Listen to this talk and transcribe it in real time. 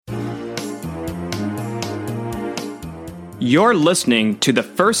You're listening to the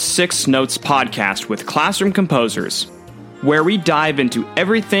First Six Notes podcast with Classroom Composers, where we dive into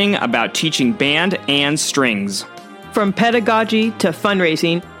everything about teaching band and strings. From pedagogy to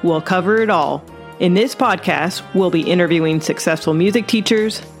fundraising, we'll cover it all. In this podcast, we'll be interviewing successful music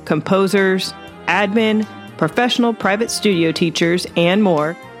teachers, composers, admin, professional private studio teachers, and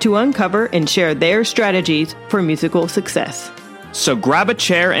more to uncover and share their strategies for musical success. So grab a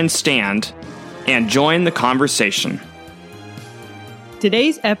chair and stand and join the conversation.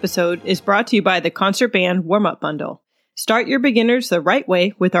 Today's episode is brought to you by the Concert Band Warm-Up Bundle. Start your beginners the right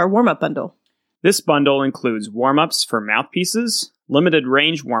way with our Warm-Up Bundle. This bundle includes warm-ups for mouthpieces, limited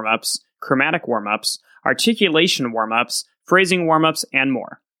range warm-ups, chromatic warm-ups, articulation warm-ups, phrasing warm-ups, and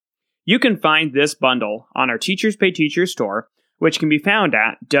more. You can find this bundle on our Teachers Pay Teachers store, which can be found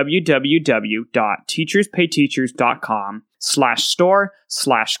at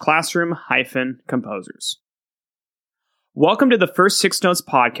www.teacherspayteachers.com/store/classroom-composers. Welcome to the First Six Notes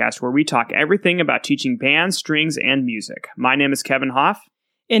podcast, where we talk everything about teaching band, strings, and music. My name is Kevin Hoff.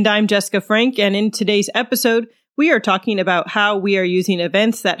 And I'm Jessica Frank, and in today's episode, we are talking about how we are using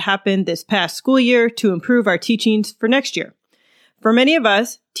events that happened this past school year to improve our teachings for next year. For many of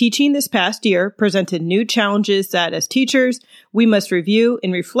us, teaching this past year presented new challenges that, as teachers, we must review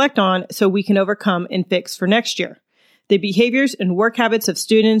and reflect on so we can overcome and fix for next year. The behaviors and work habits of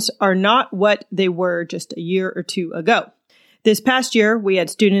students are not what they were just a year or two ago. This past year, we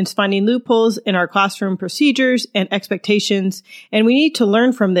had students finding loopholes in our classroom procedures and expectations, and we need to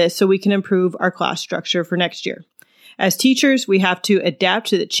learn from this so we can improve our class structure for next year. As teachers, we have to adapt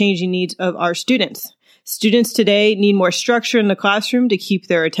to the changing needs of our students. Students today need more structure in the classroom to keep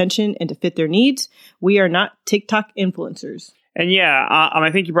their attention and to fit their needs. We are not TikTok influencers. And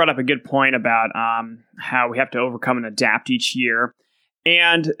I think you brought up a good point about how we have to overcome and adapt each year.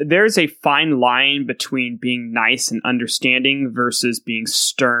 And there's a fine line between being nice and understanding versus being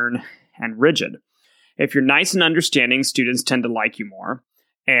stern and rigid. If you're nice and understanding, students tend to like you more.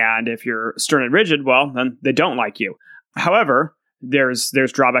 And if you're stern and rigid, well, then they don't like you. However, there's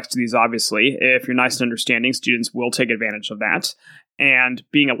drawbacks to these, obviously. If you're nice and understanding, students will take advantage of that. And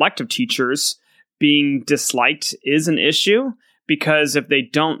being elective teachers, being disliked is an issue, because if they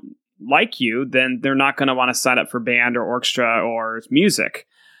don't like you, then they're not going to want to sign up for band or orchestra or music.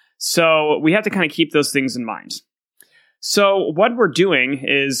 So we have to kind of keep those things in mind. So what we're doing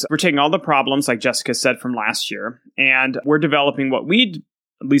is we're taking all the problems, like Jessica said, from last year, and we're developing what we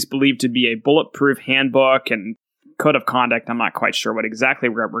at least believe to be a bulletproof handbook and code of conduct. I'm not quite sure what exactly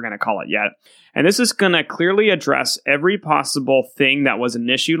we're going to call it yet. And this is going to clearly address every possible thing that was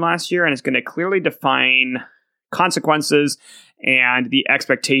an issue last year, and it's going to clearly define consequences and the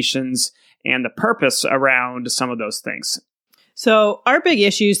expectations and the purpose around some of those things. So our big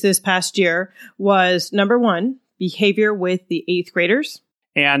issues this past year was, number one, behavior with the 8th graders.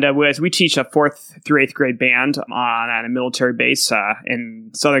 And as we teach a 4th through 8th grade band on a military base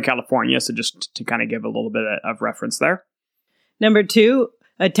in Southern California, so just to kind of give a little bit of reference there. Number two,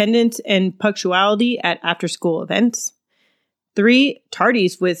 attendance and punctuality at after-school events. 3,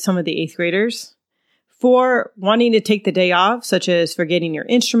 tardies with some of the 8th graders. 4, wanting to take the day off, such as forgetting your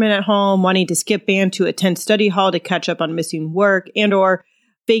instrument at home, wanting to skip band to attend study hall to catch up on missing work, and or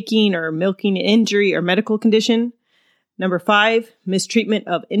faking or milking an injury or medical condition. Number 5, mistreatment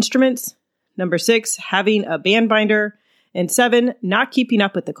of instruments. Number 6, having a band binder. And 7, not keeping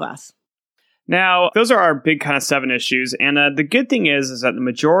up with the class. Now, those are our big kind of 7 issues. And the good thing is that the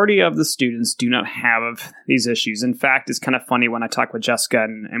majority of the students do not have these issues. In fact, it's kind of funny when I talk with Jessica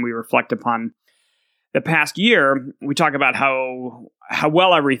and we reflect upon the past year. We talk about how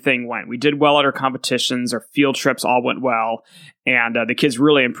well everything went. We did well at our competitions. Our field trips all went well. And the kids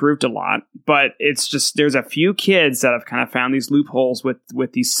really improved a lot. But it's just, there's a few kids that have kind of found these loopholes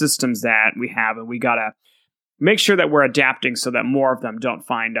with these systems that we have. And we got to make sure that we're adapting so that more of them don't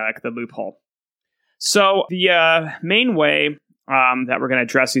find the loophole. So the main way that we're going to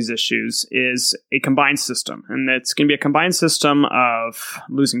address these issues is a combined system. And it's going to be a combined system of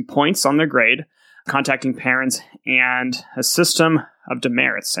losing points on their grade, contacting parents, and a system of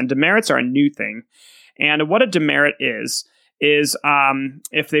demerits. And demerits are a new thing. And what a demerit is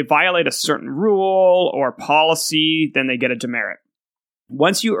if they violate a certain rule or policy, then they get a demerit.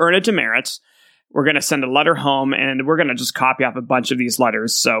 Once you earn a demerit, we're going to send a letter home, and we're going to just copy off a bunch of these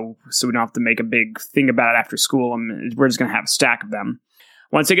letters so we don't have to make a big thing about it after school, and we're just going to have a stack of them.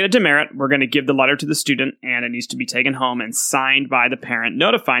 Once they get a demerit, we're going to give the letter to the student, and it needs to be taken home and signed by the parent,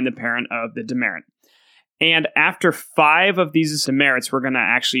 notifying the parent of the demerit. And after 5 of these demerits, we're going to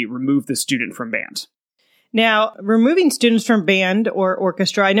actually remove the student from band. Now, removing students from band or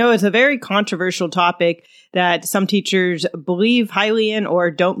orchestra, I know it's a very controversial topic that some teachers believe highly in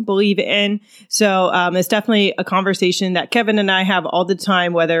or don't believe in. So it's definitely a conversation that Kevin and I have all the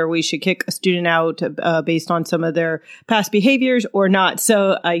time, whether we should kick a student out based on some of their past behaviors or not.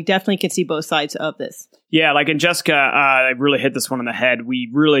 So I definitely can see both sides of this. Yeah, like in Jessica, really hit this one on the head. We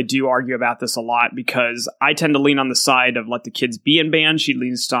really do argue about this a lot because I tend to lean on the side of let the kids be in band. She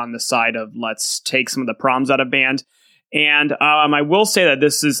leans on the side of let's take some of the problems out of band. And I will say that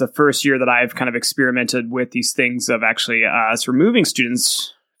this is the first year that I've kind of experimented with these things of actually us removing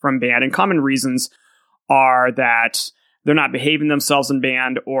students from band. And common reasons are that they're not behaving themselves in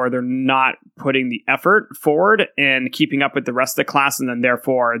band or they're not putting the effort forward and keeping up with the rest of the class. And then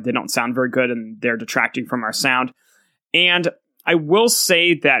therefore they don't sound very good and they're detracting from our sound. And I will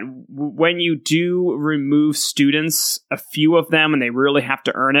say that when you do remove students, a few of them, and they really have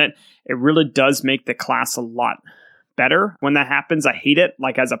to earn it, it really does make the class a lot better when that happens. I hate it,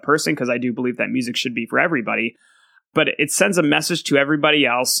 like as a person, because I do believe that music should be for everybody, but it sends a message to everybody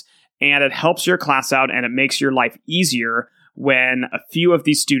else. And it helps your class out and it makes your life easier when a few of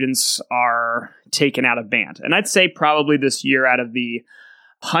these students are taken out of band. And I'd say probably this year out of the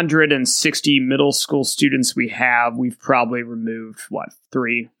 160 middle school students we have, we've probably removed,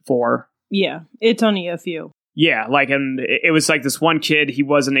 3, 4? Yeah, it's only a few. Yeah, and it was like this one kid, he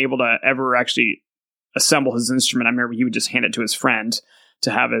wasn't able to ever actually assemble his instrument. I remember he would just hand it to his friend to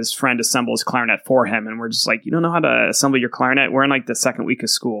have his friend assemble his clarinet for him. And we're just like, you don't know how to assemble your clarinet? We're in the second week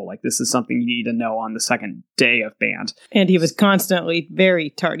of school. This is something you need to know on the second day of band. And he was constantly very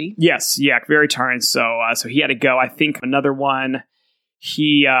tardy. Yes. Yeah. Very tardy. So he had to go. I think another one,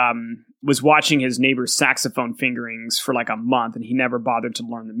 he was watching his neighbor's saxophone fingerings for a month and he never bothered to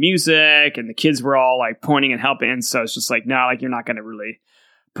learn the music. And the kids were all pointing and helping. And so it's just no, you're not going to really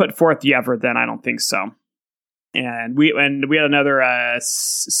put forth the effort then. I don't think so. And we had another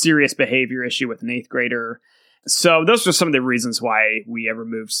serious behavior issue with an 8th grader. So those are some of the reasons why we have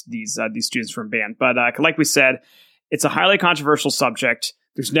removed these students from band. But like we said, it's a highly controversial subject.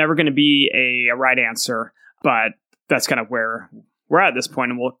 There's never going to be a right answer, but that's kind of where we're at this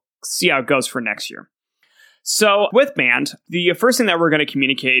point, and we'll see how it goes for next year. So with band, the first thing that we're going to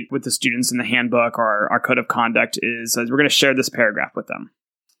communicate with the students in the handbook or our code of conduct is we're going to share this paragraph with them.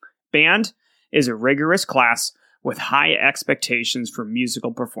 Band is a rigorous class with high expectations for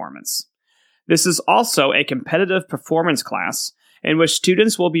musical performance. This is also a competitive performance class in which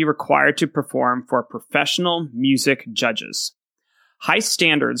students will be required to perform for professional music judges. High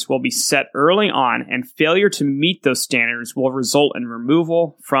standards will be set early on, and failure to meet those standards will result in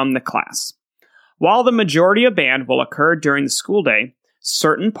removal from the class. While the majority of band will occur during the school day,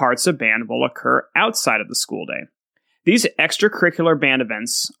 certain parts of band will occur outside of the school day. These extracurricular band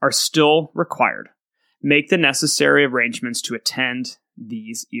events are still required. Make the necessary arrangements to attend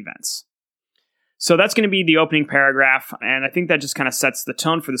these events. So that's going to be the opening paragraph, and I think that just kind of sets the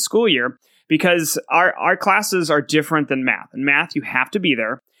tone for the school year because our classes are different than math. In math, you have to be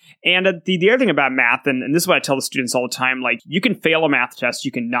there. And the other thing about math, and this is what I tell the students all the time, you can fail a math test,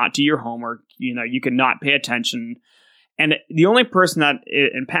 you can not do your homework, you can not pay attention, and the only person that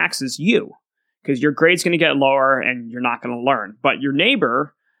it impacts is you because your grade's going to get lower and you're not going to learn. But your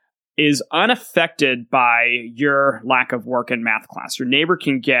neighbor is unaffected by your lack of work in math class. Your neighbor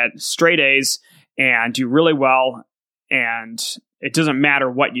can get straight A's and do really well, and it doesn't matter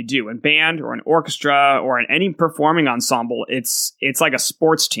what you do in band or in orchestra or in any performing ensemble. It's like a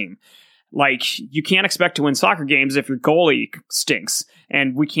sports team. You can't expect to win soccer games if your goalie stinks,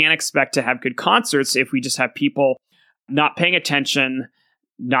 and we can't expect to have good concerts if we just have people not paying attention,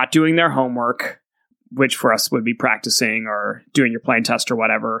 not doing their homework, which for us would be practicing or doing your playing test or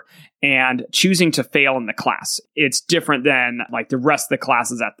whatever, and choosing to fail in the class. It's different than the rest of the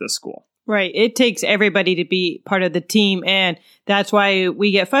classes at this school. Right. It takes everybody to be part of the team. And that's why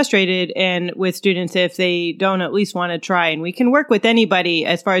we get frustrated and with students if they don't at least want to try. And we can work with anybody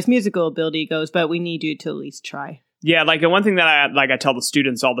as far as musical ability goes, but we need you to at least try. Yeah. And one thing that I tell the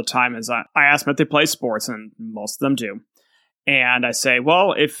students all the time is I ask them if they play sports, and most of them do. And I say,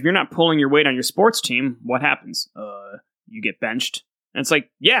 well, if you're not pulling your weight on your sports team, what happens? You get benched. And it's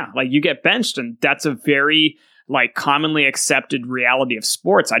you get benched. And that's a very commonly accepted reality of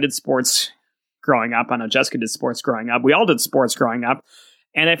sports. I did sports growing up. I know Jessica did sports growing up. We all did sports growing up.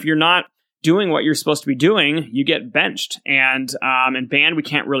 And if you're not doing what you're supposed to be doing, you get benched. And in band, we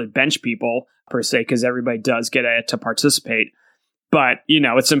can't really bench people per se because everybody does get to participate. But,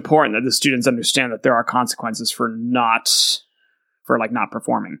 it's important that the students understand that there are consequences for not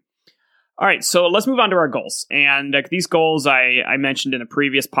performing. All right, so let's move on to our goals. And these goals I mentioned in a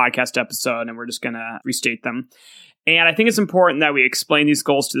previous podcast episode, and we're just going to restate them. And I think it's important that we explain these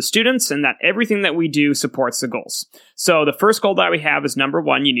goals to the students and that everything that we do supports the goals. So the first goal that we have is number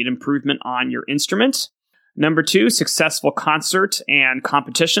 1, you need improvement on your instrument. Number 2, successful concert and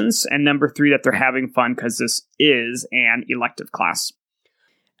competitions. And number 3, that they're having fun because this is an elective class.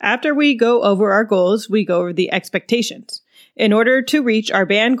 After we go over our goals, we go over the expectations. In order to reach our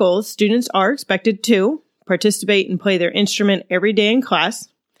band goals, students are expected to participate and play their instrument every day in class,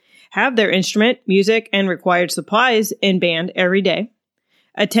 have their instrument, music, and required supplies in band every day,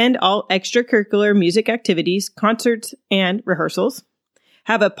 attend all extracurricular music activities, concerts, and rehearsals,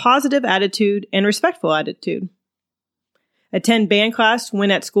 have a positive attitude and respectful attitude, attend band class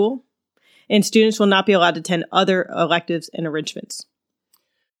when at school, and students will not be allowed to attend other electives and arrangements.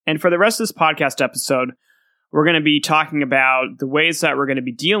 And for the rest of this podcast episode, we're going to be talking about the ways that we're going to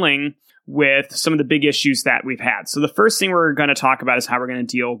be dealing with some of the big issues that we've had. So the first thing we're going to talk about is how we're going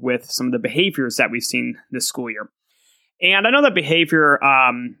to deal with some of the behaviors that we've seen this school year. And I know that behavior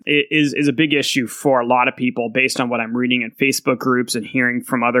is a big issue for a lot of people based on what I'm reading in Facebook groups and hearing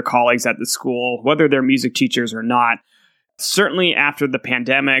from other colleagues at the school, whether they're music teachers or not. Certainly after the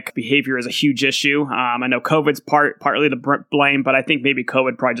pandemic, behavior is a huge issue. I know COVID's partly to blame, but I think maybe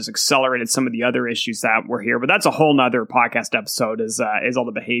COVID probably just accelerated some of the other issues that were here. But that's a whole nother podcast episode is all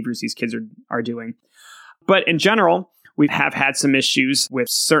the behaviors these kids are doing. But in general, we have had some issues with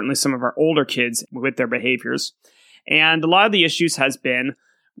certainly some of our older kids with their behaviors. And a lot of the issues has been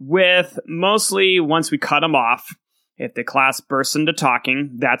with mostly once we cut them off, if the class bursts into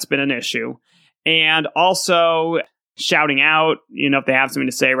talking, that's been an issue. And also shouting out, if they have something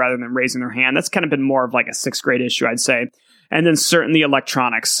to say rather than raising their hand. That's kind of been more of like a 6th grade issue, I'd say. And then certainly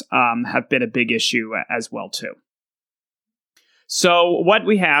electronics have been a big issue as well, too. So what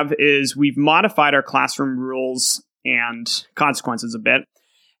we have is we've modified our classroom rules and consequences a bit.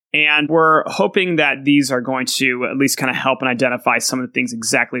 And we're hoping that these are going to at least kind of help and identify some of the things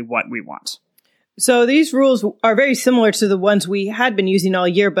exactly what we want. So these rules are very similar to the ones we had been using all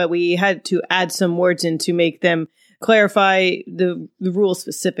year, but we had to add some words in to make them clarify the rules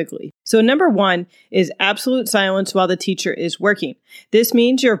specifically. So number 1 is absolute silence while the teacher is working. This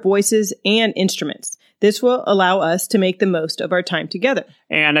means your voices and instruments. This will allow us to make the most of our time together.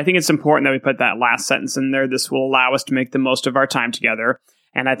 And I think it's important that we put that last sentence in there. This will allow us to make the most of our time together.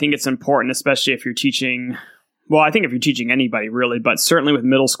 And I think it's important, especially if you're teaching, well, I think if you're teaching anybody really, but certainly with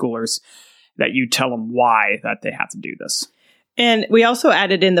middle schoolers, that you tell them why that they have to do this. And we also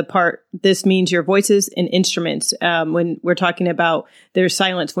added in the part, this means your voices and instruments, when we're talking about their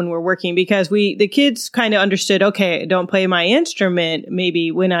silence when we're working, because the kids kind of understood, okay, don't play my instrument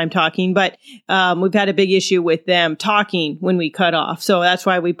maybe when I'm talking, but we've had a big issue with them talking when we cut off. So that's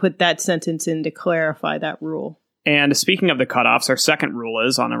why we put that sentence in to clarify that rule. And speaking of the cutoffs, our second rule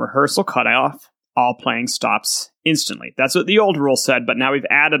is on a rehearsal cutoff, all playing stops instantly. That's what the old rule said, but now we've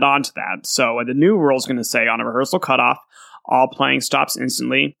added on to that. So the new rule is going to say on a rehearsal cutoff, all playing stops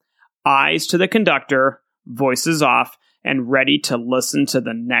instantly, eyes to the conductor, voices off, and ready to listen to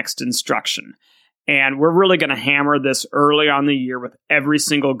the next instruction. And we're really going to hammer this early on in the year with every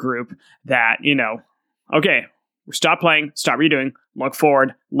single group that, okay, stop playing, stop what you're doing, look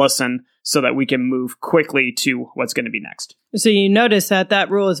forward, listen, so that we can move quickly to what's going to be next. So you notice that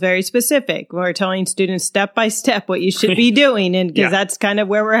rule is very specific. We're telling students step by step what you should be doing. And because that's kind of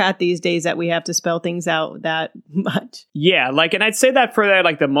where we're at these days, that we have to spell things out that much. Yeah. And I'd say that for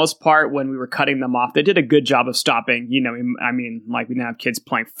the most part, when we were cutting them off, they did a good job of stopping. We didn't have kids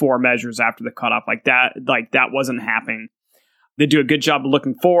playing 4 measures after the cutoff that wasn't happening. They do a good job of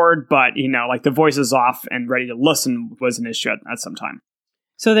looking forward, but, the voices off and ready to listen was an issue at some time.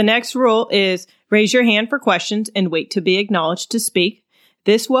 So the next rule is raise your hand for questions and wait to be acknowledged to speak.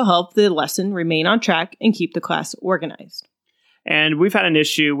 This will help the lesson remain on track and keep the class organized. And we've had an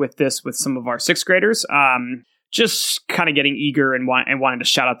issue with this with some of our 6th graders, just kind of getting eager and wanting to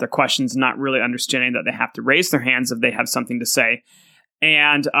shout out their questions, not really understanding that they have to raise their hands if they have something to say.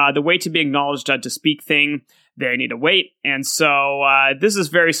 And the wait to be acknowledged to speak thing, they need to wait. And so this is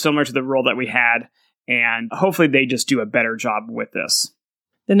very similar to the rule that we had, and hopefully they just do a better job with this.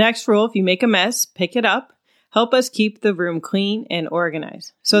 The next rule, if you make a mess, pick it up. Help us keep the room clean and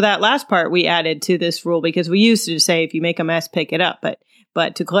organized. So that last part we added to this rule because we used to say if you make a mess, pick it up.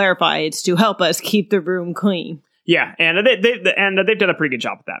 But to clarify, it's to help us keep the room clean. Yeah, and they've done a pretty good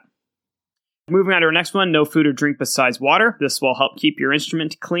job with that. Moving on to our next one, no food or drink besides water. This will help keep your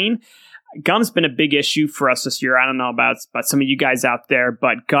instrument clean. Gum's been a big issue for us this year. I don't know about some of you guys out there,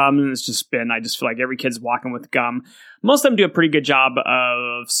 but gum has just been, I just feel like every kid's walking with gum. Most of them do a pretty good job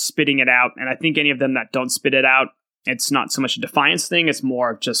of spitting it out. And I think any of them that don't spit it out, it's not so much a defiance thing. It's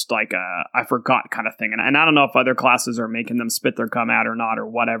more of just like a I forgot kind of thing. And I don't know if other classes are making them spit their gum out or not or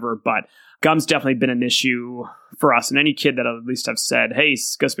whatever, but gum's definitely been an issue for us. And any kid that at least have said, hey,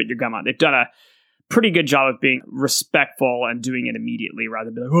 go spit your gum out, they've done a pretty good job of being respectful and doing it immediately rather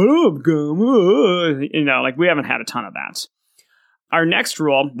than be like, oh, gum. Like we haven't had a ton of that. Our next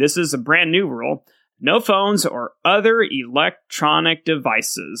rule, this is a brand new rule, no phones or other electronic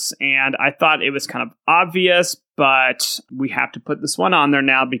devices. And I thought it was kind of obvious, but we have to put this one on there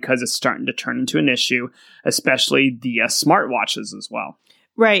now because it's starting to turn into an issue, especially the smartwatches as well.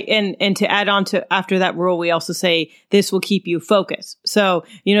 Right. And to add on to after that rule, we also say this will keep you focused. So,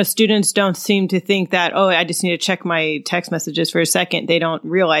 students don't seem to think that, oh, I just need to check my text messages for a second. They don't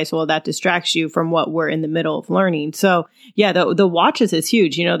realize, well, that distracts you from what we're in the middle of learning. So yeah, the watches is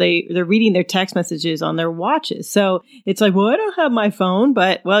huge. They're reading their text messages on their watches. So it's like, well, I don't have my phone,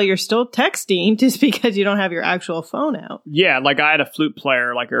 but well, you're still texting just because you don't have your actual phone out. Yeah. Like I had a flute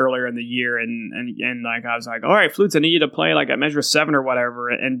player like earlier in the year and like, I was like, all right, flutes, I need you to play like at measure 7 or whatever.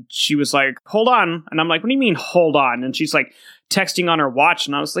 And she was like, hold on. And I'm like, what do you mean, hold on? And she's like texting on her watch.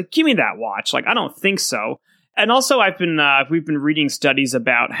 And I was like, give me that watch. Like, I don't think so. And also we've been reading studies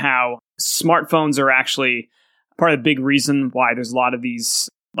about how smartphones are actually part of the big reason why there's a lot of these,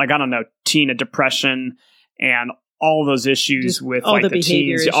 like, I don't know, teen depression and all those issues just with like the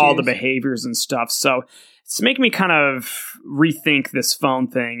teens, all the behaviors and stuff. So it's making me kind of rethink this phone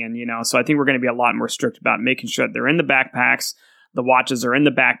thing. And, so I think we're going to be a lot more strict about making sure that they're in the backpacks. The watches are in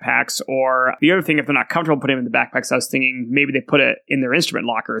the backpacks, or the other thing, if they're not comfortable putting them in the backpacks, I was thinking maybe they put it in their instrument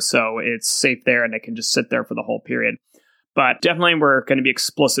locker so it's safe there and they can just sit there for the whole period. But definitely we're going to be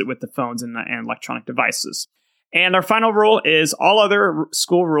explicit with the phones and electronic devices. And our final rule is all other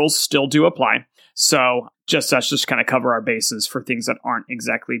school rules still do apply. So let's just kind of cover our bases for things that aren't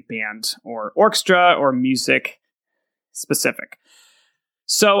exactly band or orchestra or music specific.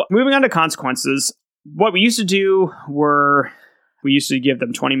 So moving on to consequences, what we used to do we used to give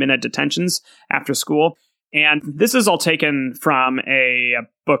them 20-minute detentions after school. And this is all taken from a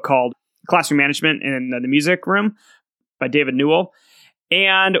book called Classroom Management in the Music Room by David Newell.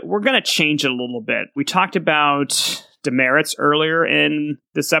 And we're going to change it a little bit. We talked about demerits earlier in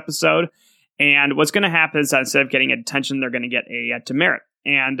this episode. And what's going to happen is that instead of getting a detention, they're going to get a demerit.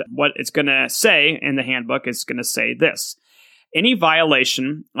 And what it's going to say in the handbook is going to say this. Any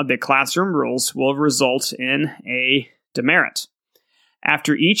violation of the classroom rules will result in a demerit.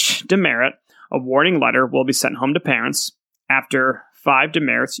 After each demerit, a warning letter will be sent home to parents. After 5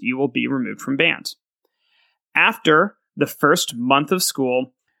 demerits, you will be removed from band. After the first month of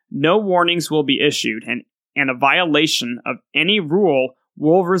school, no warnings will be issued, and a violation of any rule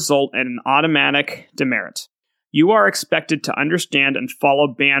will result in an automatic demerit. You are expected to understand and follow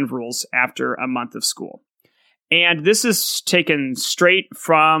band rules after a month of school. And this is taken straight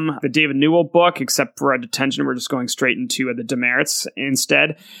from the David Newell book, except for a detention. We're just going straight into the demerits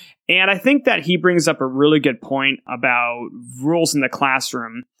instead. And I think that he brings up a really good point about rules in the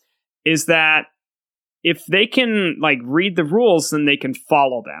classroom, is that if they can read the rules, then they can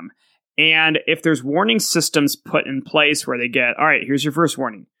follow them. And if there's warning systems put in place where they get, all right, here's your first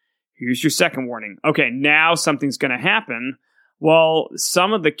warning. Here's your second warning. Okay, now something's going to happen. Well,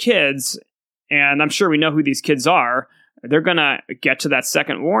 some of the kids, and I'm sure we know who these kids are, they're going to get to that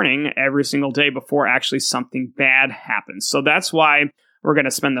second warning every single day before actually something bad happens. So that's why we're going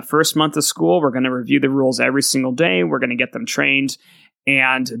to spend the first month of school. We're going to review the rules every single day. We're going to get them trained.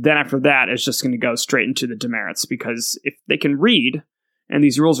 And then after that, it's just going to go straight into the demerits, because if they can read and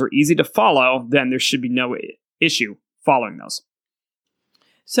these rules are easy to follow, then there should be no issue following those.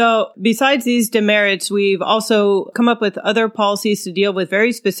 So besides these demerits, we've also come up with other policies to deal with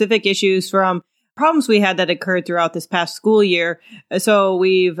very specific issues from problems we had that occurred throughout this past school year. So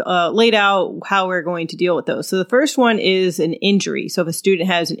we've laid out how we're going to deal with those. So the first one is an injury. So if a student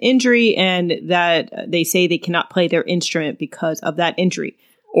has an injury and that they say they cannot play their instrument because of that injury.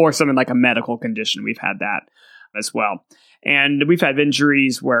 Or something like a medical condition. We've had that as well. And we've had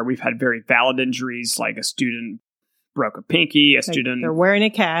injuries where we've had very valid injuries, like a student broke a pinky, a student they're wearing a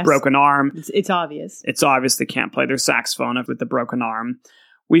cast, broke an arm. It's obvious. It's obvious they can't play their saxophone with the broken arm.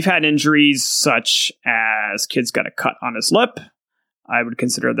 We've had injuries such as kids got a cut on his lip. I would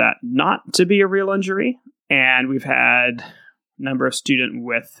consider that not to be a real injury. And we've had a number of students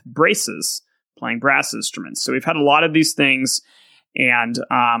with braces playing brass instruments. So we've had a lot of these things. And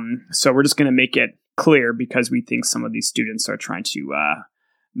so we're just going to make it clear, because we think some of these students are trying to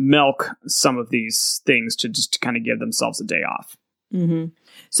milk some of these things to kind of give themselves a day off. Mm-hmm.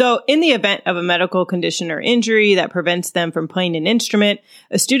 So in the event of a medical condition or injury that prevents them from playing an instrument,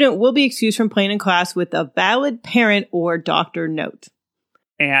 a student will be excused from playing in class with a valid parent or doctor note.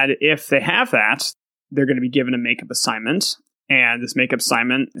 And if they have that, they're going to be given a makeup assignment. And this makeup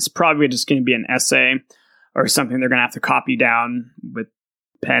assignment is probably just going to be an essay or something they're going to have to copy down with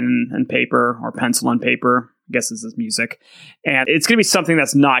pen and paper or pencil and paper. I guess this is music. And it's going to be something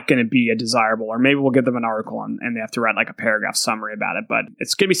that's not going to be a desirable, or maybe we'll give them an article and they have to write like a paragraph summary about it. But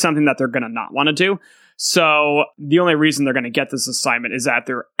it's going to be something that they're going to not want to do. So the only reason they're going to get this assignment is that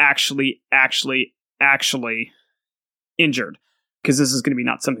they're actually injured, because this is going to be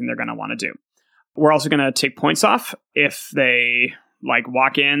not something they're going to want to do. We're also going to take points off if they like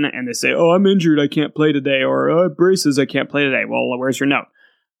walk in and they say, "Oh, I'm injured, I can't play today," or "Oh, braces, I can't play today." Well, where's your note?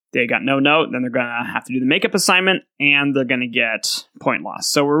 They got no note, then they're going to have to do the makeup assignment and they're going to get point loss.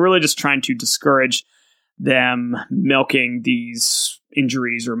 So we're really just trying to discourage them milking these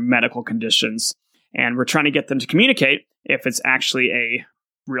injuries or medical conditions. And we're trying to get them to communicate if it's actually a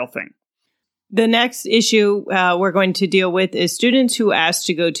real thing. The next issue we're going to deal with is students who ask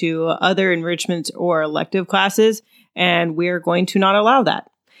to go to other enrichment or elective classes, and we're going to not allow that.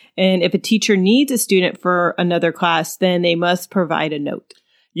 And if a teacher needs a student for another class, then they must provide a note.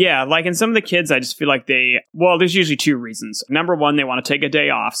 Yeah, like in some of the kids, I just feel like there's usually two reasons. Number one, they want to take a day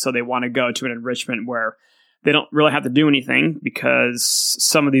off, so they want to go to an enrichment where they don't really have to do anything, because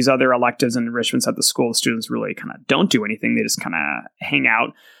some of these other electives and enrichments at the school, the students really kind of don't do anything. They just kind of hang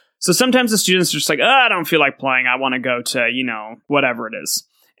out. So sometimes the students are just like, I don't feel like playing. I want to go to, whatever it is.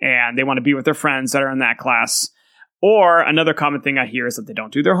 And they want to be with their friends that are in that class. Or another common thing I hear is that they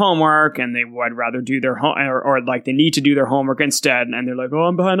don't do their homework and they would rather do their or like they need to do their homework instead. And they're like,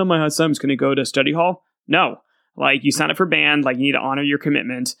 I'm behind on my assignments. Can I go to study hall? No. Like, you sign up for band, like you need to honor your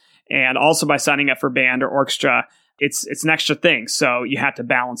commitment. And also by signing up for band or orchestra, it's an extra thing. So you have to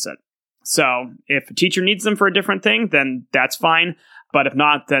balance it. So if a teacher needs them for a different thing, then that's fine. But if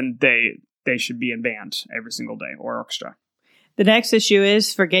not, then they should be in band every single day or orchestra. The next issue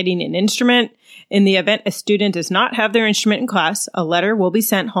is forgetting an instrument. In the event a student does not have their instrument in class, a letter will be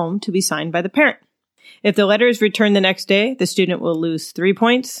sent home to be signed by the parent. If the letter is returned the next day, the student will lose 3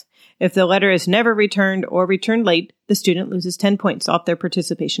 points. If the letter is never returned or returned late, the student loses 10 points off their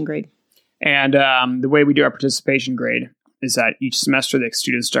participation grade. And the way we do our participation grade is that each semester the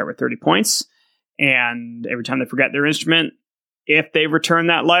students start with 30 points. And every time they forget their instrument, if they return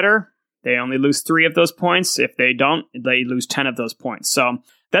that letter, they only lose 3 of those points. If they don't, they lose 10 of those points. So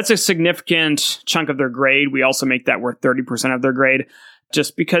that's a significant chunk of their grade. We also make that worth 30% of their grade,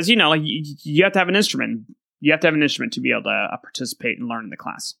 just because, you have to have an instrument. You have to have an instrument to be able to participate and learn in the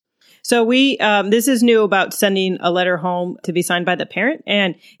class. So this is new about sending a letter home to be signed by the parent.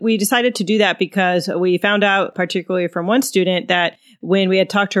 And we decided to do that because we found out, particularly from one student, that when we had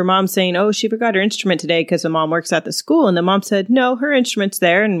talked to her mom saying, she forgot her instrument today because the mom works at the school. And the mom said, no, her instrument's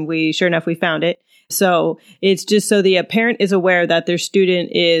there. And sure enough, we found it. So it's just so the parent is aware that their student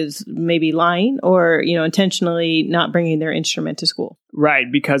is maybe lying or, intentionally not bringing their instrument to school. Right.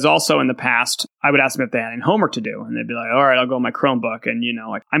 Because also in the past, I would ask them if they had any homework to do. And they'd be like, all right, I'll go on my Chromebook. And,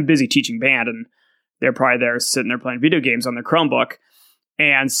 I'm busy teaching band. And they're probably there sitting there playing video games on their Chromebook.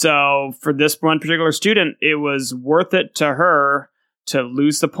 And so for this one particular student, it was worth it to her to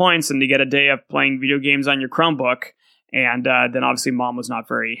lose the points and to get a day of playing video games on your Chromebook. And then obviously mom was not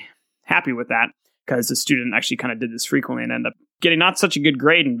very happy with that, because the student actually kind of did this frequently and ended up getting not such a good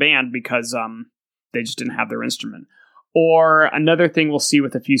grade in band because they just didn't have their instrument. Or another thing we'll see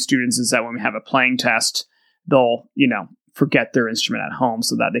with a few students is that when we have a playing test, they'll, forget their instrument at home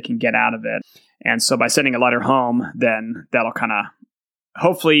so that they can get out of it. And so by sending a letter home, then that'll kind of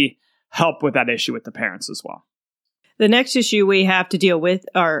hopefully help with that issue with the parents as well. The next issue we have to deal with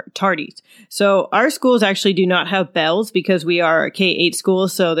are tardies. So our schools actually do not have bells because we are a K-8 school.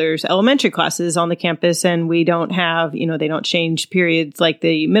 So there's elementary classes on the campus and we don't have, they don't change periods like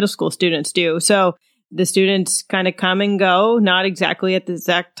the middle school students do. So the students kind of come and go, not exactly at the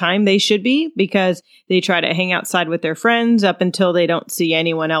exact time they should be, because they try to hang outside with their friends up until they don't see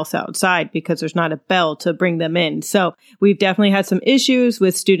anyone else outside because there's not a bell to bring them in. So we've definitely had some issues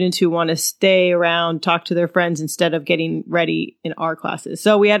with students who want to stay around, talk to their friends instead of getting ready in our classes.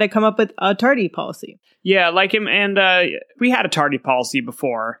 So we had to come up with a tardy policy. Yeah, we had a tardy policy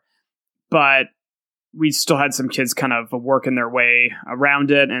before, but we still had some kids kind of working their way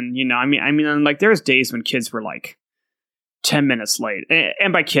around it. And, there's days when kids were like 10 minutes late.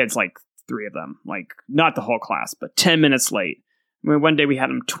 And by kids, like 3 of them, like not the whole class, but 10 minutes late. One day we had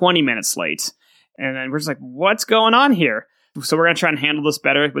them 20 minutes late. And then we're just like, what's going on here? So we're going to try and handle this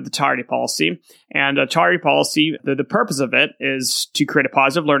better with the tardy policy. And a tardy policy, the purpose of it is to create a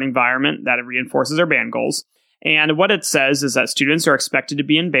positive learning environment that reinforces our band goals. And what it says is that students are expected to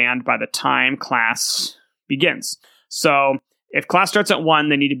be in band by the time class begins. So if class starts at 1,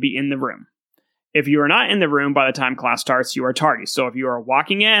 they need to be in the room. If you are not in the room by the time class starts, you are tardy. So if you are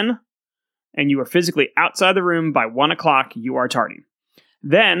walking in and you are physically outside the room by 1 o'clock, you are tardy.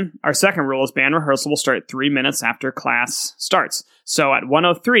 Then our second rule is band rehearsal will start 3 minutes after class starts. So at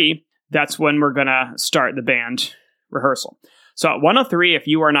 1:03, that's when we're going to start the band rehearsal. So at 1:03, if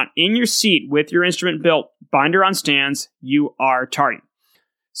you are not in your seat with your instrument built, binder on stands, you are tardy.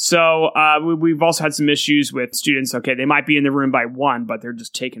 So we've also had some issues with students. Okay, they might be in the room by 1, but they're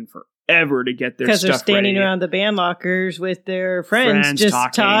just taking forever to get their stuff ready. Because they're standing around the band lockers with their friends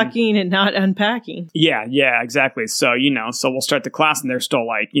just talking and not unpacking. Yeah, exactly. So, so we'll start the class and they're still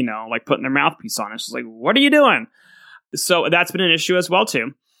like putting their mouthpiece on. It's just like, what are you doing? So that's been an issue as well,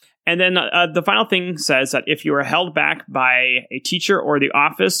 too. And then the final thing says that if you are held back by a teacher or the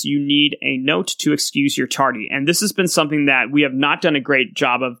office, you need a note to excuse your tardy. And this has been something that we have not done a great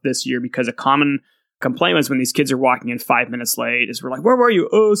job of this year, because a common complaint was when these kids are walking in 5 minutes late is we're like, where were you?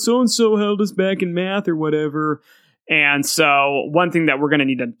 Oh, so-and-so held us back in math or whatever. And so one thing that we're going to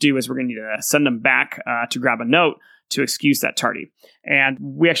need to do is we're going to need to send them back to grab a note to excuse that tardy. And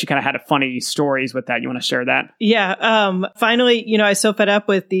we actually kind of had a funny stories with that. You want to share that? Yeah. Finally, I was so fed up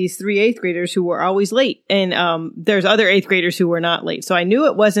with these 3 8th graders who were always late. And there's other 8th graders who were not late. So I knew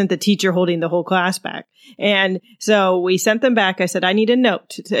it wasn't the teacher holding the whole class back. And so we sent them back. I said, I need a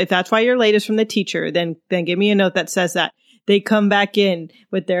note. If that's why you're late is from the teacher, then give me a note that says that. They come back in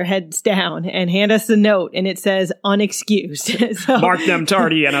with their heads down and hand us the note, and it says unexcused. So, mark them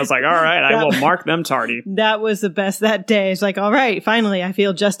tardy. And I was like, all right, I will mark them tardy. That was the best that day. It's like, all right, finally, I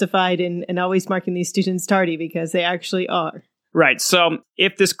feel justified in always marking these students tardy, because they actually are. Right. So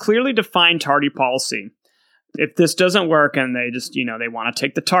if this clearly defined tardy policy, if this doesn't work and they just, they want to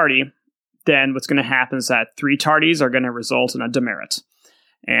take the tardy, then what's going to happen is that 3 tardies are going to result in a demerit.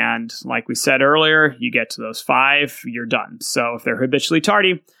 And like we said earlier, you get to those 5, you're done. So if they're habitually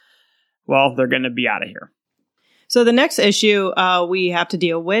tardy, well, they're going to be out of here. So the next issue we have to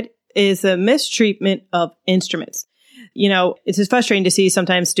deal with is the mistreatment of instruments. It's just frustrating to see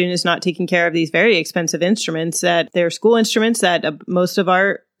sometimes students not taking care of these very expensive instruments that they're school instruments that most of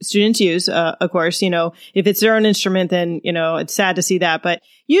our students use. Of course, if it's their own instrument, then, it's sad to see that. But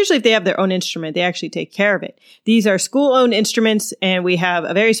usually if they have their own instrument, they actually take care of it. These are school-owned instruments, and we have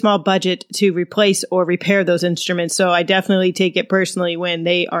a very small budget to replace or repair those instruments. So I definitely take it personally when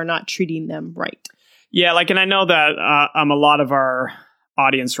they are not treating them right. Yeah, and I know that a lot of our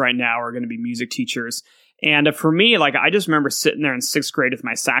audience right now are going to be music teachers. And for me, I just remember sitting there in 6th grade with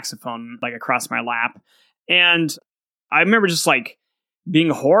my saxophone, across my lap. And I remember just,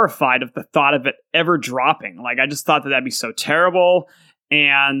 being horrified of the thought of it ever dropping. I just thought that that'd be so terrible.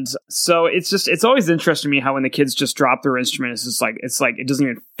 And so it's always interesting to me how when the kids just drop their instrument, it's like it doesn't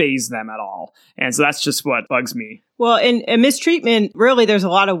even faze them at all. And so that's just what bugs me. Well, and mistreatment, really, there's a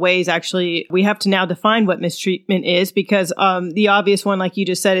lot of ways, actually. We have to now define what mistreatment is, because the obvious one, like you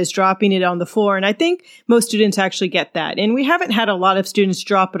just said, is dropping it on the floor. And I think most students actually get that. And we haven't had a lot of students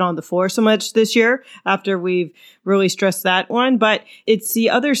drop it on the floor so much this year after we've really stressed that one. But it's the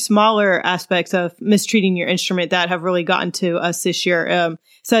other smaller aspects of mistreating your instrument that have really gotten to us this year,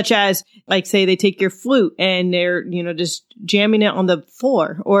 such as, say, they take your flute and they're, just jamming it on the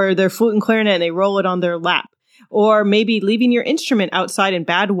floor, or their flute and clarinet and they roll it on their lap. Or maybe leaving your instrument outside in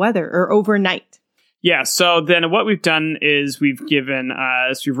bad weather or overnight. Yeah, so then what we've done is we've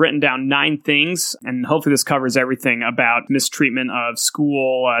written down 9 things, and hopefully this covers everything about mistreatment of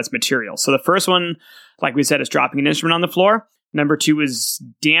school as material. So the first one, like we said, is dropping an instrument on the floor. Number 2 is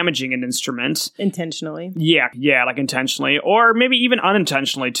damaging an instrument. Intentionally. Yeah, intentionally. Or maybe even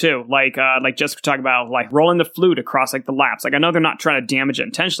unintentionally, too. Like Jessica talked about, rolling the flute across, the laps. I know they're not trying to damage it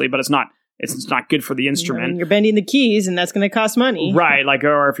intentionally, but it's not good for the instrument. You're bending the keys, and that's going to cost money. Right,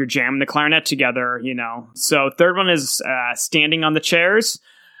 or if you're jamming the clarinet together, So third one is standing on the chairs.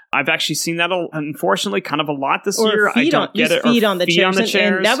 I've actually seen that, unfortunately, kind of a lot this year. Feet on the chairs.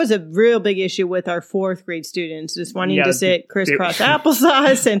 And that was a real big issue with our 4th grade students, just wanting to sit crisscross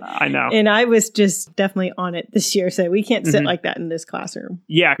applesauce. And I know. And I was just definitely on it this year. So we can't sit like that in this classroom.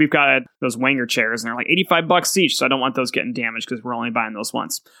 Yeah, we've got those Wenger chairs, and they're $85 each. So I don't want those getting damaged because we're only buying those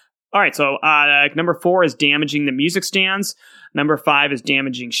once. All right, so number 4 is damaging the music stands. Number 5 is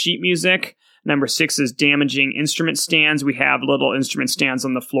damaging sheet music. Number 6 is damaging instrument stands. We have little instrument stands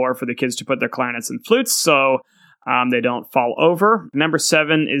on the floor for the kids to put their clarinets and flutes so they don't fall over. Number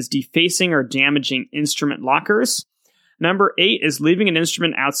 7 is defacing or damaging instrument lockers. Number 8 is leaving an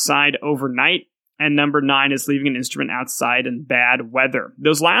instrument outside overnight. And number 9 is leaving an instrument outside in bad weather.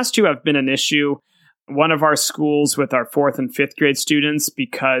 Those last two have been an issue. One of our schools with our 4th and 5th grade students,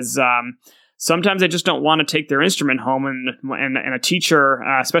 because sometimes they just don't want to take their instrument home, and a teacher,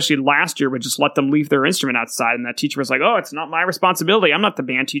 especially last year, would just let them leave their instrument outside. And that teacher was like, "Oh, it's not my responsibility. I'm not the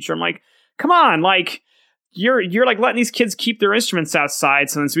band teacher." I'm like, "Come on, like you're like letting these kids keep their instruments outside."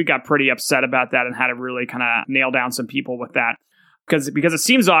 So we got pretty upset about that and had to really kind of nail down some people with that. Because it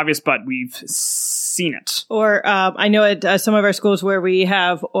seems obvious, but we've seen it. Or I know at some of our schools where we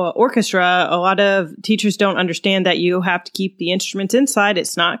have orchestra, a lot of teachers don't understand that you have to keep the instruments inside.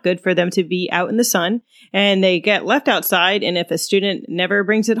 It's not good for them to be out in the sun, and they get left outside. And if a student never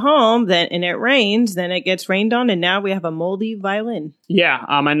brings it home, and it rains, then it gets rained on, and now we have a moldy violin. Yeah,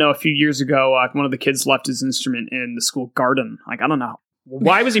 I know a few years ago, one of the kids left his instrument in the school garden. Like, I don't know.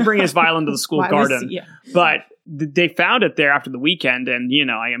 Why was he bringing his violin to the school garden? But they found it there after the weekend. And,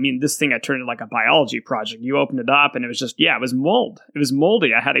 this thing had turned into like a biology project. You opened it up and it was just, it was mold. It was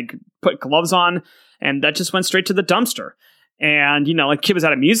moldy. I had to put gloves on, and that just went straight to the dumpster. And, kid was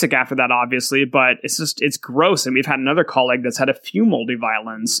out of music after that, obviously, but it's gross. And we've had another colleague that's had a few moldy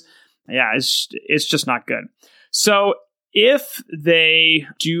violins. Yeah, it's just not good. So if they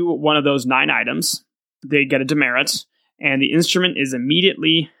do one of those 9 items, they get a demerit, and the instrument is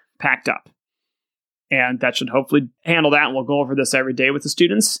immediately packed up. And that should hopefully handle that. And we'll go over this every day with the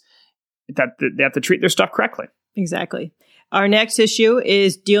students, that they have to treat their stuff correctly. Exactly. Our next issue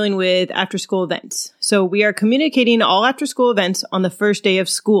is dealing with after-school events. So we are communicating all after-school events on the first day of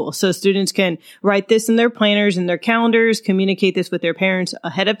school. So students can write this in their planners and their calendars, communicate this with their parents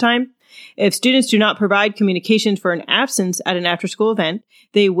ahead of time. If students do not provide communications for an absence at an after-school event,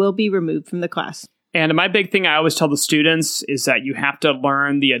 they will be removed from the class. And my big thing I always tell the students is that you have to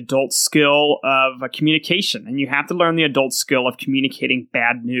learn the adult skill of communication, and you have to learn the adult skill of communicating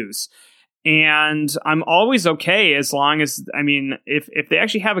bad news. And I'm always okay as long as, if they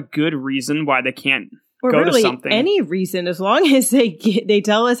actually have a good reason why they can't go to something. Any reason, as long as they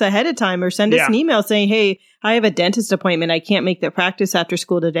tell us ahead of time or send us an email saying, "Hey, I have a dentist appointment. I can't make the practice after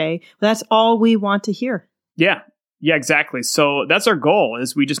school today." That's all we want to hear. Yeah. Yeah, exactly. So that's our goal,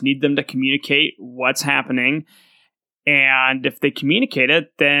 is we just need them to communicate what's happening. And if they communicate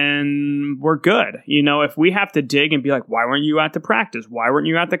it, then we're good. If we have to dig and be like, "Why weren't you at the practice? Why weren't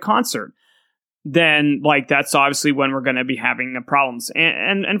you at the concert?" Then that's obviously when we're going to be having problems.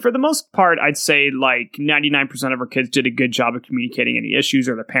 And for the most part, I'd say 99% of our kids did a good job of communicating any issues,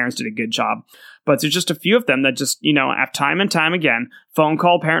 or their parents did a good job. But there's just a few of them that just, have time and time again, phone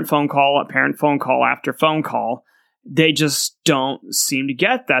call after phone call. They just don't seem to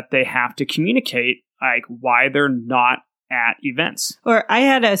get that they have to communicate why they're not at events. Or I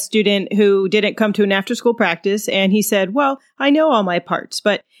had a student who didn't come to an after-school practice, and he said, "Well, I know all my parts,"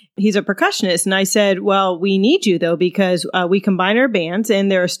 but he's a percussionist. And I said, "Well, we need you though, because we combine our bands, and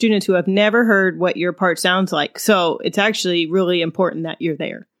there are students who have never heard what your part sounds like. So it's actually really important that you're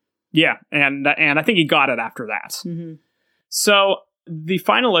there." Yeah, and I think he got it after that. Mm-hmm. So the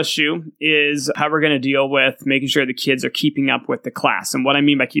final issue is how we're going to deal with making sure the kids are keeping up with the class. And what I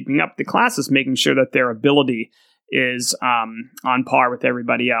mean by keeping up with the class is making sure that their ability is on par with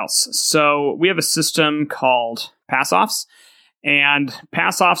everybody else. So we have a system called pass-offs. And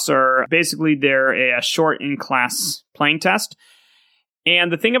pass-offs are basically they're a short in-class playing test.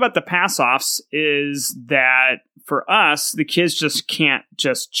 And the thing about the pass-offs is that for us, the kids just can't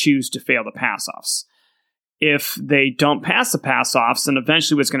just choose to fail the pass-offs. If they don't pass the pass-offs, then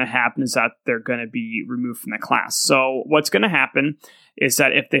eventually what's going to happen is that they're going to be removed from the class. So what's going to happen is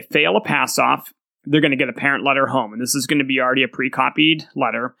that if they fail a pass-off, they're going to get a parent letter home. And this is going to be already a pre-copied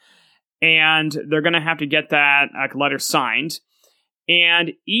letter. And they're going to have to get that letter signed.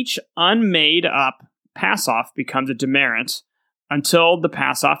 And each unmade up pass-off becomes a demerit until the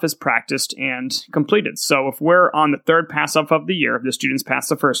pass-off is practiced and completed. So if we're on the 3rd pass-off of the year, if the students pass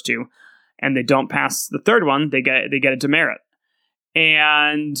the first 2, and they don't pass the 3rd one, they get a demerit.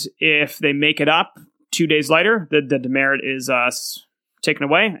 And if they make it up 2 days later, the demerit is taken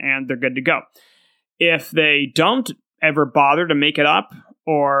away, and they're good to go. If they don't ever bother to make it up,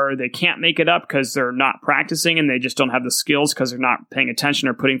 or they can't make it up because they're not practicing and they just don't have the skills because they're not paying attention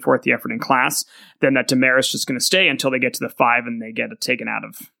or putting forth the effort in class, then that demerit is just going to stay until they get to the 5 and they get it taken out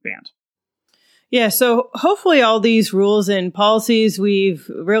of band. Yeah, so hopefully all these rules and policies we've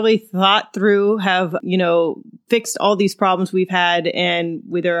really thought through have, fixed all these problems we've had, and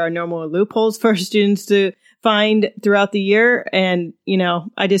there are no more loopholes for students to find throughout the year. And,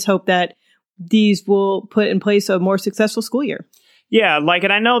 I just hope that these will put in place a more successful school year. Yeah,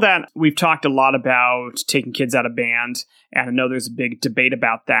 and I know that we've talked a lot about taking kids out of band, and I know there's a big debate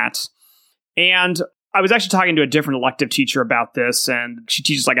about that. And I was actually talking to a different elective teacher about this, and she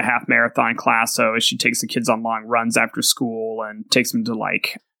teaches a half marathon class, so she takes the kids on long runs after school and takes them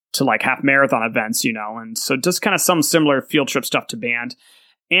to half marathon events, and so just kind of some similar field trip stuff to band.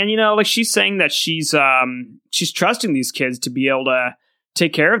 And she's saying that she's trusting these kids to be able to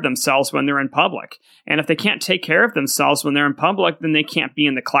take care of themselves when they're in public. And if they can't take care of themselves when they're in public, then they can't be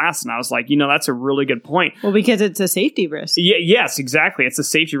in the class. And I was like, that's a really good point. Well, because it's a safety risk. Yes, exactly. It's a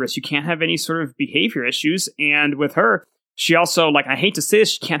safety risk. You can't have any sort of behavior issues. And with her, she also, I hate to say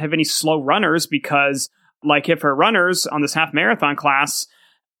this, she can't have any slow runners because, if her runners on this half marathon class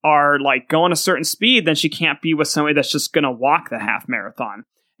are, going a certain speed, then she can't be with somebody that's just going to walk the half marathon.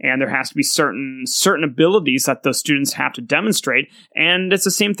 And there has to be certain abilities that those students have to demonstrate. And it's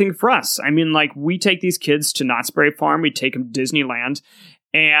the same thing for us. I mean, we take these kids to Knott's Berry Farm, we take them to Disneyland,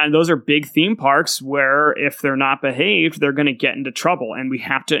 and those are big theme parks where if they're not behaved, they're going to get into trouble. And we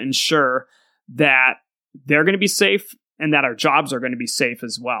have to ensure that they're going to be safe and that our jobs are going to be safe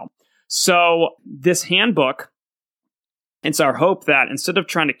as well. So this handbook, it's our hope that instead of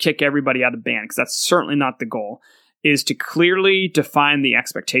trying to kick everybody out of band, because that's certainly not the goal, is to clearly define the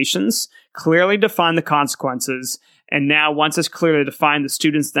expectations, clearly define the consequences, and now once it's clearly defined, the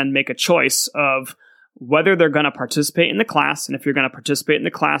students then make a choice of whether they're going to participate in the class, and if you're going to participate in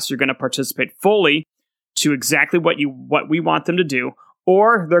the class, you're going to participate fully to exactly what we want them to do,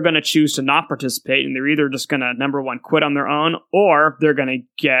 or they're going to choose to not participate, and they're either just going to, number one, quit on their own, or they're going to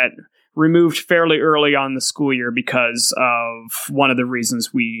get removed fairly early on in the school year because of one of the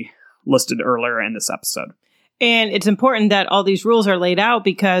reasons we listed earlier in this episode. And it's important that all these rules are laid out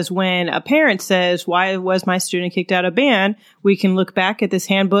because when a parent says, why was my student kicked out of band? We can look back at this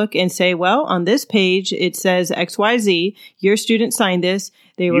handbook and say, well, on this page, it says XYZ. Your student signed this.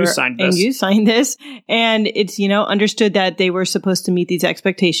 You signed this. And it's, understood that they were supposed to meet these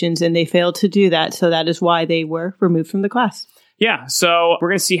expectations and they failed to do that. So that is why they were removed from the class. Yeah, so we're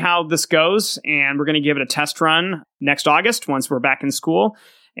going to see how this goes, and we're going to give it a test run next August once we're back in school.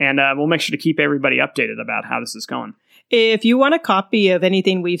 And we'll make sure to keep everybody updated about how this is going. If you want a copy of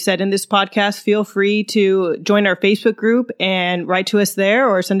anything we've said in this podcast, feel free to join our Facebook group and write to us there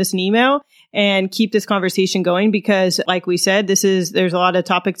or send us an email and keep this conversation going because, like we said, there's a lot of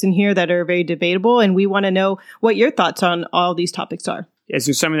topics in here that are very debatable, and we want to know what your thoughts on all these topics are. Is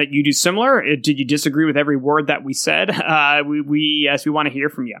there something that you do similar? Did you disagree with every word that we said? We want to hear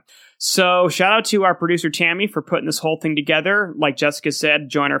from you. So shout out to our producer, Tammy, for putting this whole thing together. Like Jessica said,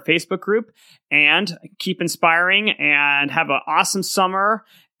 join our Facebook group and keep inspiring and have an awesome summer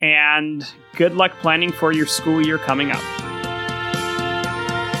and good luck planning for your school year coming up.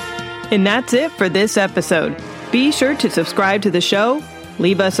 And that's it for this episode. Be sure to subscribe to the show,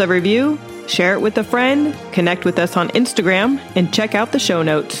 leave us a review, share it with a friend, connect with us on Instagram, and check out the show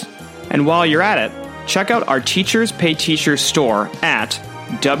notes. And while you're at it, check out our Teachers Pay Teachers store at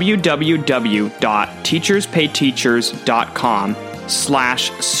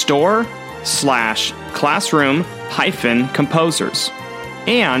www.teacherspayteachers.com/store/classroom-composers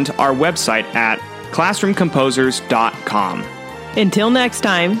and our website at classroomcomposers.com. Until next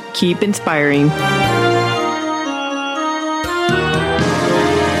time, keep inspiring.